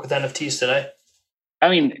Arweave work with NFTs today? I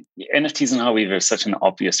mean, NFTs and Arweave are such an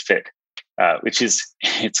obvious fit. which is,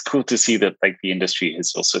 it's cool to see that like the industry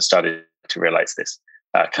has also started to realize this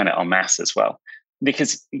kind of en masse as well.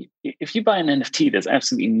 Because if you buy an NFT, there's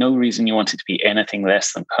absolutely no reason you want it to be anything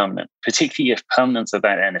less than permanent, particularly if permanence of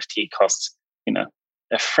that NFT costs,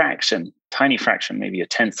 a fraction, tiny fraction, maybe a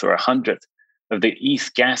tenth or a hundredth of the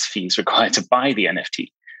ETH gas fees required to buy the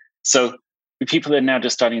NFT. So people are now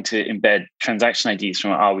just starting to embed transaction IDs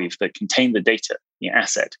from Arweave that contain the data, the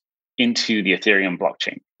asset, into the Ethereum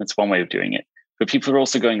blockchain. That's one way of doing it. But people are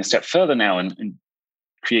also going a step further now and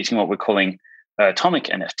creating what we're calling atomic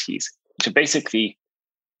NFTs, which are basically,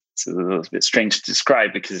 it's a little bit strange to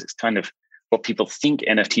describe because it's kind of what people think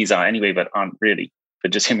NFTs are anyway, but aren't really.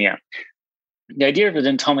 But just hear me out. The idea of an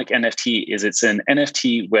atomic NFT is it's an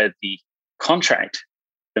NFT where the contract,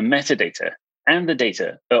 the metadata, and the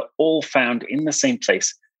data are all found in the same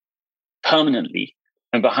place permanently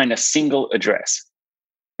and behind a single address.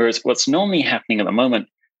 Whereas what's normally happening at the moment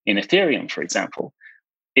in Ethereum, for example,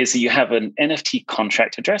 is that you have an NFT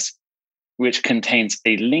contract address, which contains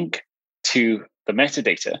a link to the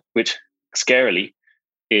metadata, which scarily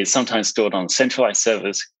is sometimes stored on centralized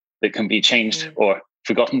servers that can be changed or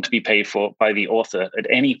forgotten to be paid for by the author at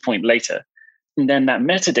any point later. And then that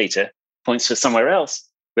metadata points to somewhere else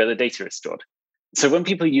where the data is stored. So when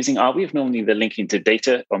people are using Arweave, normally they're linking to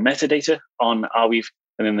data or metadata on Arweave,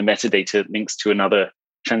 and then the metadata links to another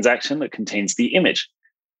transaction that contains the image,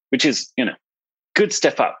 which is, good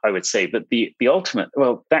step up, I would say. But the ultimate,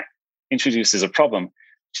 well, that introduces a problem,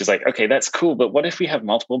 which is like, okay, that's cool, but what if we have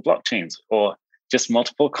multiple blockchains or just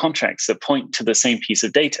multiple contracts that point to the same piece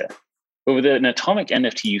of data? But with an atomic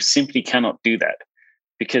NFT, you simply cannot do that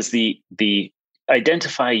because the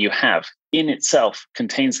identifier you have in itself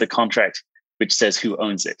contains the contract which says who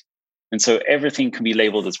owns it. And so everything can be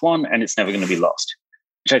labeled as one and it's never going to be lost,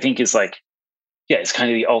 which I think is like, it's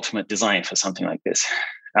kind of the ultimate design for something like this.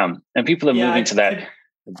 And people are moving to that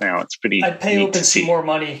now. It's pretty I'd pay OpenSea more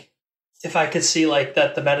money if I could see like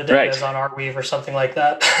that the metadata is on Arweave or something like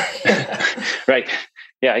that. Right.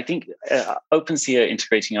 Yeah, I think OpenSea are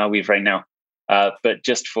integrating Arweave right now, but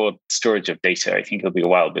just for storage of data. I think it'll be a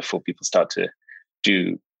while before people start to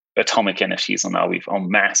do atomic NFTs on Arweave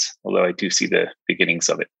en masse, although I do see the beginnings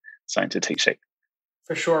of it starting to take shape.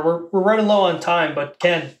 For sure. We're running low on time, but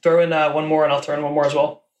Ken, throw in one more and I'll throw in one more as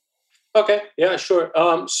well. Okay, yeah, sure.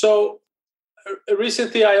 So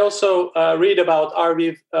recently I also read about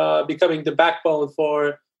Arweave becoming the backbone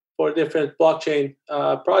for different blockchain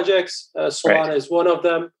projects. Solana is one of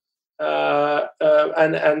them,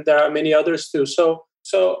 and there are many others too. So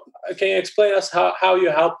can you explain us how you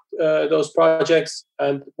help those projects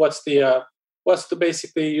and what's the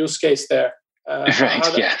basically use case there?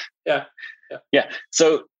 Yeah.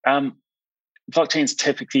 So blockchains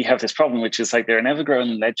typically have this problem, which is like they're an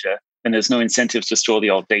ever-growing ledger, and there's no incentives to store the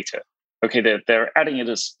old data. Okay, they're adding it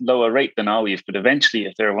at a lower rate than Arweave, but eventually,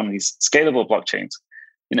 if they're one of these scalable blockchains,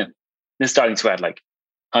 they're starting to add like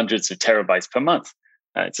hundreds of terabytes per month.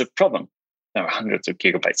 It's a problem. There are hundreds of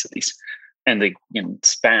gigabytes at least, and they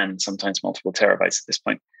span sometimes multiple terabytes at this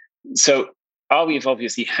point. So Arweave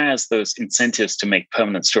obviously has those incentives to make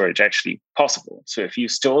permanent storage actually possible. So if you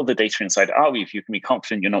store the data inside Arweave, you can be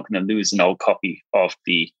confident you're not going to lose an old copy of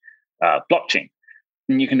the blockchain.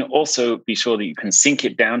 And you can also be sure that you can sync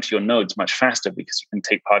it down to your nodes much faster because you can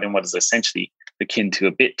take part in what is essentially akin to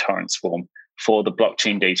a BitTorrent swarm for the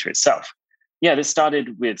blockchain data itself. Yeah, this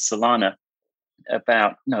started with Solana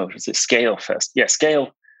was it Scale first? Yeah,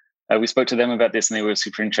 Scale. We spoke to them about this and they were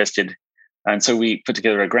super interested. And so we put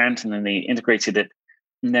together a grant and then they integrated it.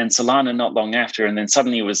 And then Solana not long after. And then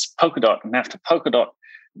suddenly it was Polkadot. And after Polkadot,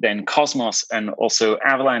 then Cosmos and also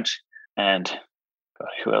Avalanche and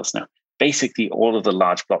who else now? Basically all of the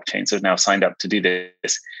large blockchains have now signed up to do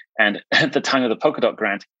this. And at the time of the Polkadot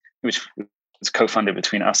grant, which was co-funded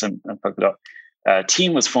between us and Polkadot, a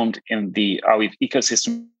team was formed in the Arweave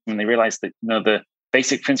ecosystem. And they realized that the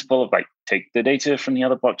basic principle of like take the data from the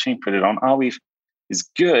other blockchain, put it on Arweave is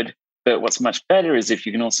good. But what's much better is if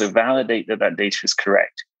you can also validate that data is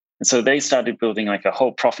correct. And so they started building like a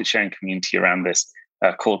whole profit sharing community around this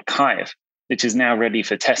called Kive, which is now ready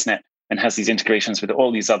for testnet and has these integrations with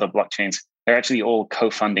all these other blockchains. They're actually all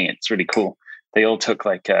co-funding it. It's really cool. They all took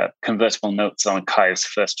like convertible notes on Kive's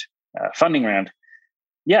first funding round.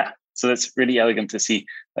 Yeah, so that's really elegant to see.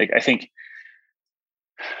 Like I think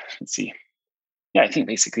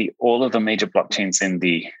basically all of the major blockchains in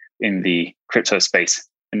the crypto space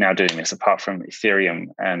are now doing this, apart from Ethereum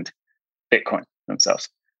and Bitcoin themselves.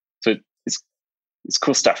 So it's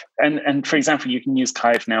cool stuff. And for example, you can use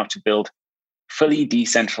Kive now to build fully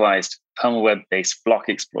decentralized permaweb-based block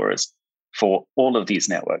explorers for all of these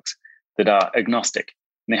networks that are agnostic.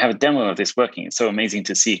 And they have a demo of this working. It's so amazing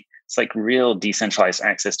to see. It's like real decentralized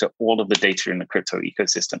access to all of the data in the crypto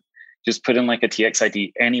ecosystem. Just put in like a TX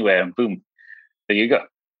ID anywhere and boom, there you go.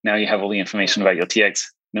 Now you have all the information about your TX,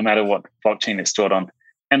 no matter what blockchain it's stored on.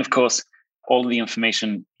 And of course, all of the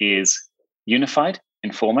information is unified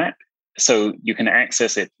in format. So you can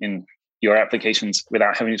access it in your applications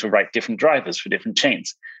without having to write different drivers for different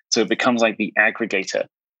chains. So it becomes like the aggregator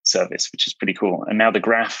service, which is pretty cool. And now the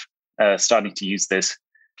Graph starting to use this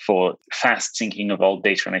for fast syncing of old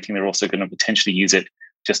data. And I think they're also going to potentially use it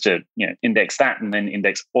just to index that and then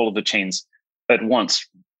index all of the chains at once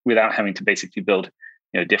without having to basically build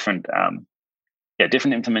different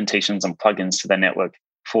implementations and plugins to their network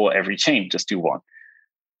for every chain. Just do one.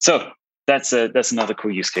 So that's another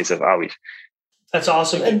cool use case of Arweave. That's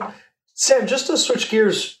awesome. And Sam, just to switch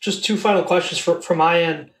gears, just two final questions from my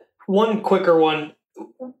end. One quicker one.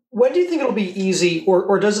 When do you think it'll be easy,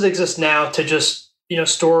 or does it exist now, to just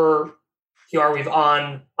store the Arweave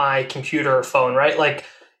on my computer or phone, right? Like,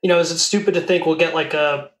 is it stupid to think we'll get like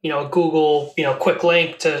a Google quick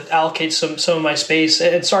link to allocate some of my space?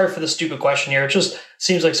 And sorry for the stupid question here. It just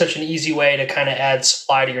seems like such an easy way to kind of add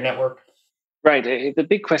supply to your network. Right. The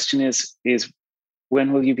big question is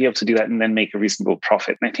when will you be able to do that and then make a reasonable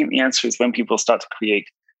profit? And I think the answer is when people start to create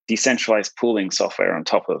decentralized pooling software on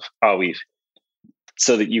top of Arweave,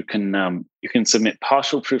 so that you can submit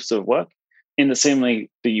partial proofs of work in the same way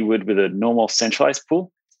that you would with a normal centralized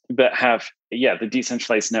pool, but have the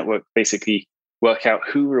decentralized network basically work out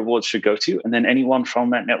who rewards should go to, and then anyone from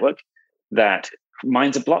that network that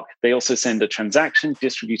mines a block, they also send a transaction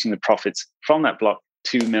distributing the profits from that block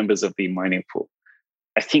to members of the mining pool.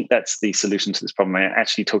 I think that's the solution to this problem. I'm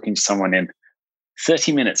actually talking to someone in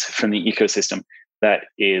 30 minutes from the ecosystem that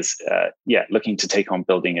is looking to take on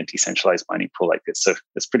building a decentralized mining pool like this. So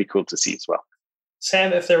it's pretty cool to see as well.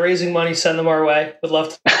 Sam, if they're raising money, send them our way. Would love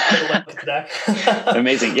to put a link to that.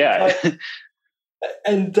 Amazing, yeah.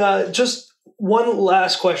 And just one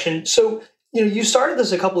last question. So, you started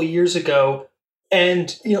this a couple of years ago,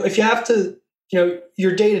 and if you have to, your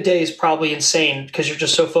day-to-day is probably insane because you're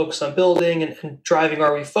just so focused on building and driving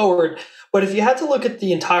Arweave forward. But if you had to look at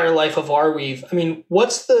the entire life of Arweave, I mean,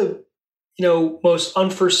 what's the most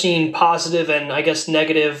unforeseen positive and I guess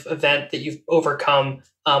negative event that you've overcome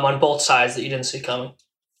on both sides that you didn't see coming?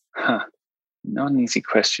 Not an easy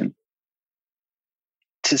question.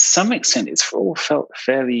 To some extent, it's all felt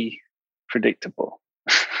fairly predictable.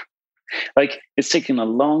 Like, it's taken a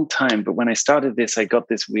long time, but when I started this, I got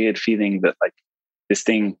this weird feeling that like this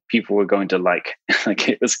thing people were going to like.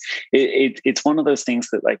 Like it's one of those things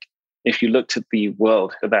that, like, if you looked at the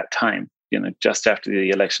world at that time, just after the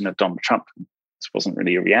election of Donald Trump, this wasn't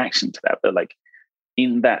really a reaction to that, but like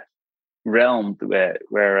in that realm where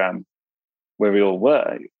we all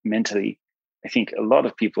were mentally, I think a lot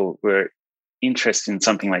of people were interested in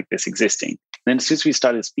something like this existing. And then as soon as we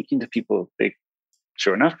started speaking to people,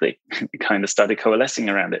 sure enough, they kind of started coalescing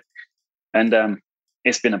around it. And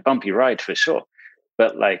it's been a bumpy ride for sure.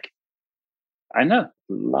 But like, I know,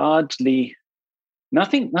 largely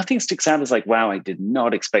nothing sticks out as like, wow, I did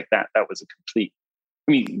not expect that. That was a complete,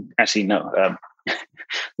 actually, no.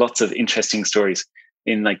 Lots of interesting stories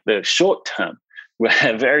in like the short term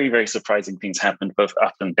where very, very surprising things happened both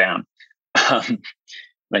up and down.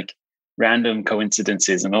 Like random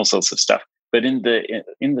coincidences and all sorts of stuff. But in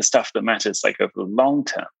the stuff that matters, like over the long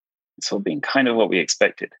term, it's all been kind of what we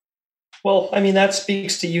expected. Well, that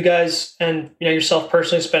speaks to you guys and yourself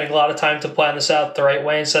personally spending a lot of time to plan this out the right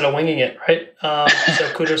way instead of winging it, right?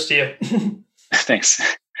 So kudos to you. Thanks.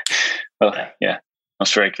 Well, yeah, I'm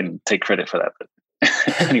sure I can take credit for that. But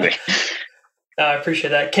anyway, I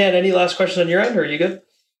appreciate that. Ken, any last questions on your end, or are you good?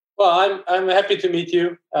 Well, I'm happy to meet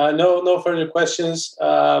you. No further questions.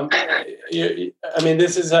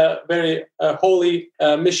 This is a very holy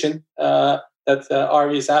mission that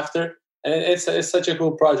Arweave is after, and it's such a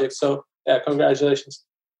cool project. So, yeah, congratulations.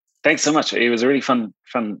 Thanks so much. It was a really fun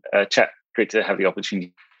chat. Great to have the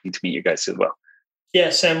opportunity to meet you guys as well.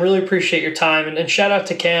 Yeah, Sam, really appreciate your time. And shout out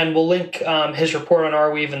to Ken. We'll link his report on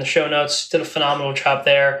Arweave in the show notes. Did a phenomenal job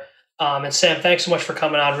there. And Sam, thanks so much for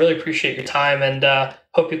coming on. Really appreciate your time, and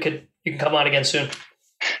hope you can come on again soon.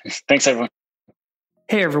 Thanks, everyone.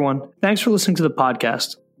 Hey, everyone. Thanks for listening to the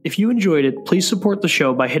podcast. If you enjoyed it, please support the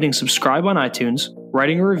show by hitting subscribe on iTunes,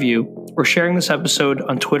 writing a review, or sharing this episode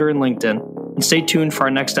on Twitter and LinkedIn. And stay tuned for our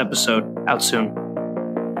next episode out soon.